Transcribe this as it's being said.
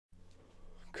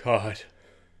God.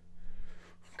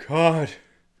 God.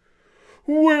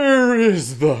 Where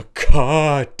is the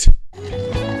cut?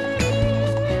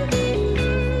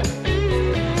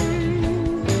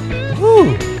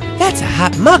 Ooh, that's a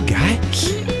hot mug, guy.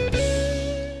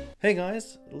 Hey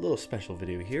guys, a little special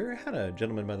video here. I had a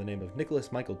gentleman by the name of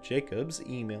Nicholas Michael Jacobs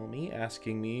email me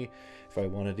asking me if I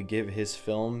wanted to give his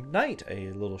film Night a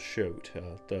little shout,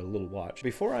 a little watch.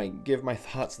 Before I give my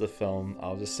thoughts of the film,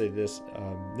 I'll just say this.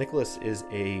 Nicholas is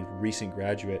a recent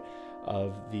graduate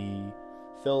of the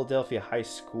Philadelphia High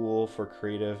School for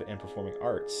Creative and Performing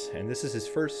Arts, and this is his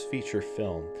first feature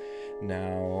film.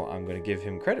 Now, I'm going to give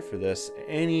him credit for this.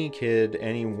 Any kid,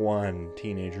 anyone,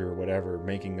 teenager or whatever,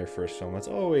 making their first film, that's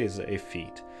always a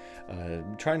feat.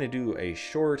 Trying to do a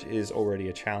short is already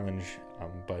a challenge,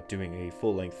 but doing a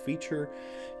full-length feature,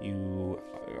 you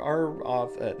are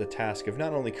off at the task of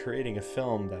not only creating a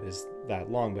film that is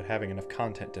that long, but having enough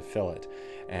content to fill it.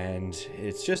 And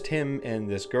it's just him and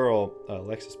this girl,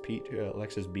 Alexis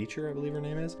Beecher, I believe her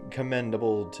name is.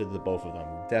 Commendable to the both of them.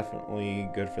 Definitely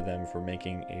good for them for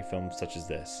making a film such as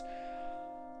this.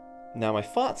 Now, my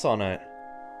thoughts on it.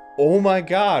 Oh my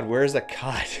God, where's the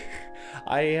cut?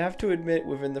 I have to admit,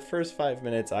 within the first 5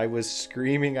 minutes, I was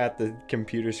screaming at the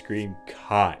computer screen,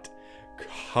 cut.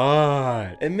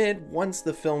 Cut. Admit, once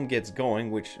the film gets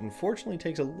going, which unfortunately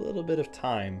takes a little bit of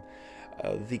time,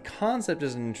 the concept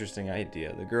is an interesting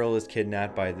idea. The girl is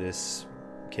kidnapped by this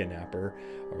kidnapper,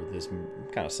 or this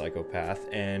kind of psychopath,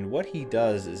 and what he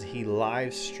does is he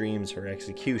live streams her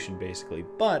execution, basically,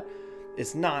 but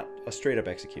it's not a straight up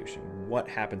execution. What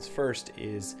happens first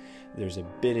is there's a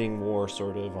bidding war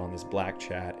sort of on this black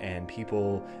chat, and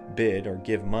people bid or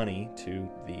give money to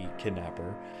the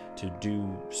kidnapper to do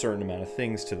a certain amount of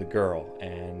things to the girl,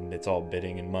 and it's all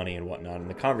bidding and money and whatnot. And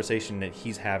the conversation that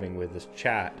he's having with this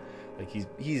chat, like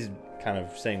he's kind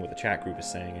of saying what the chat group is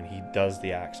saying, and he does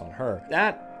the acts on her.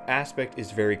 That aspect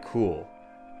is very cool,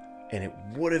 and it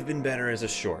would have been better as a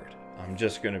short. I'm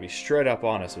just going to be straight up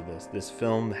honest with this. This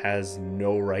film has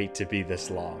no right to be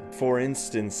this long. For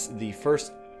instance, the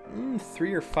first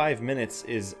 3 or 5 minutes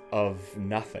is of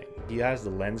nothing. He has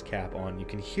the lens cap on. You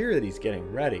can hear that he's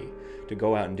getting ready to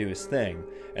go out and do his thing.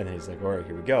 And then he's like, all right,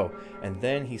 here we go. And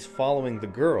then he's following the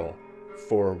girl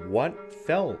for what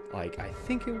felt like, I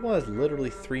think it was literally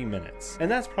 3 minutes.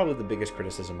 And that's probably the biggest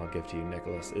criticism I'll give to you,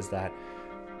 Nicholas, is that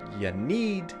you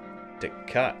need to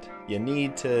cut. You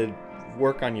need to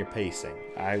work on your pacing.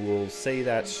 I will say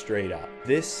that straight up.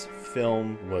 This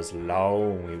film was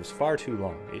long. It was far too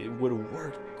long. It would have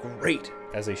worked great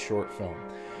as a short film.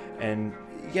 And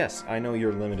yes, I know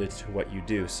you're limited to what you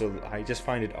do, so I just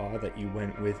find it odd that you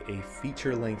went with a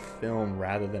feature-length film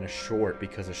rather than a short,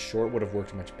 because a short would have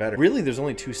worked much better. Really, there's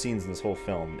only 2 scenes in this whole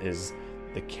film. Is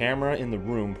the camera in the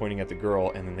room pointing at the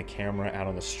girl, and then the camera out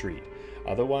on the street.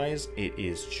 Otherwise, it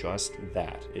is just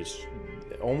that. It's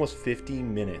almost 50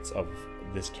 minutes of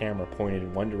this camera pointed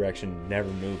in one direction, never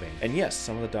moving. And yes,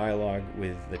 some of the dialogue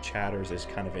with the chatters is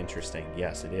kind of interesting.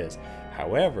 Yes, it is.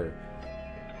 However,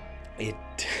 it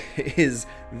is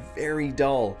very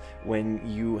dull when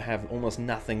you have almost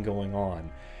nothing going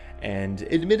on. And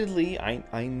admittedly,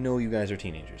 I know you guys are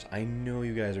teenagers. I know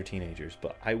you guys are teenagers,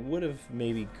 but I would have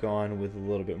maybe gone with a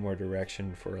little bit more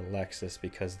direction for Alexis,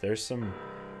 because there's some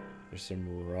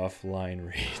rough line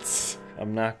reads.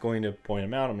 I'm not going to point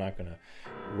them out. I'm not going to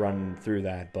run through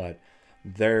that, but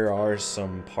there are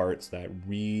some parts that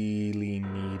really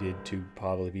needed to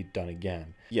probably be done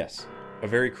again. Yes, a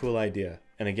very cool idea.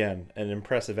 And again, an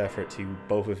impressive effort to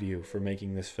both of you for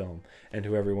making this film and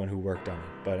to everyone who worked on it.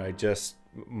 But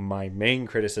my main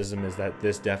criticism is that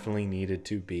this definitely needed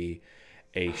to be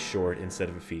a short instead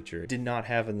of a feature. It did not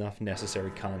have enough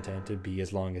necessary content to be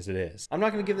as long as it is. I'm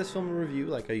not going to give this film a review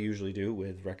like I usually do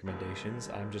with recommendations.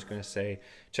 I'm just going to say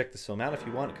check this film out if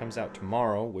you want. It comes out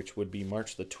tomorrow, which would be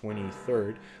March the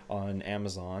 23rd on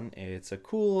Amazon. It's a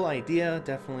cool idea,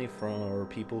 definitely for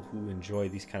people who enjoy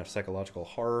these kind of psychological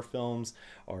horror films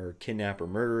or kidnap or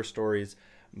murder stories,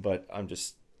 but I'm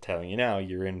just telling you now,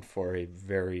 you're in for a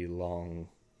very long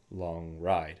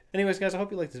ride. Anyways, guys, I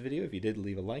hope you liked this video. If you did,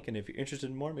 leave a like, and if you're interested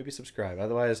in more, maybe subscribe.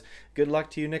 Otherwise, good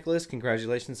luck to you, Nicholas.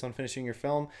 Congratulations on finishing your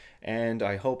film, and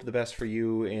I hope the best for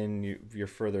you in your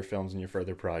further films and your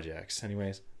further projects.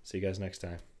 Anyways, see you guys next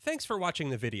time. Thanks for watching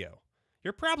the video.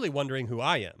 You're probably wondering who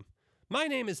I am. My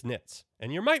name is Nitz,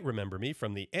 and you might remember me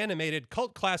from the animated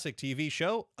cult classic TV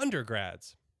show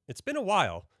Undergrads. It's been a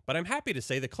while, but I'm happy to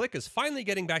say the Clique is finally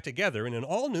getting back together in an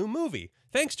all-new movie,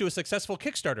 thanks to a successful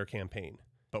Kickstarter campaign.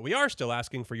 But we are still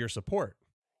asking for your support.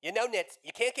 You know, Nitz,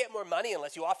 you can't get more money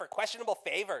unless you offer questionable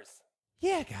favors.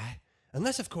 Yeah, guy.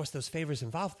 Unless, of course, those favors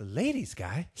involve the ladies,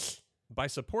 guy. By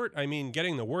support, I mean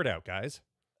getting the word out, guys.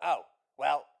 Oh,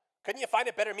 well, couldn't you find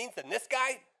a better means than this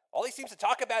guy? All he seems to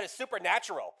talk about is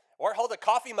supernatural, or hold a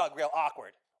coffee mug real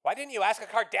awkward. Why didn't you ask a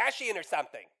Kardashian or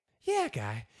something? Yeah,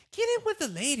 guy. Get in with the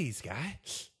ladies, guy.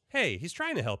 Hey, he's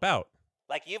trying to help out.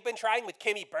 Like you've been trying with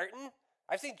Kimmy Burton?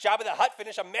 I've seen Jabba the Hutt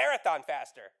finish a marathon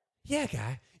faster. Yeah,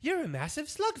 guy. You're a massive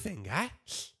slug thing, guy.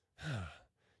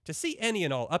 To see any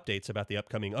and all updates about the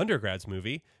upcoming Undergrads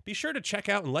movie, be sure to check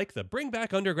out and like the Bring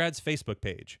Back Undergrads Facebook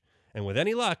page. And with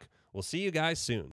any luck, we'll see you guys soon.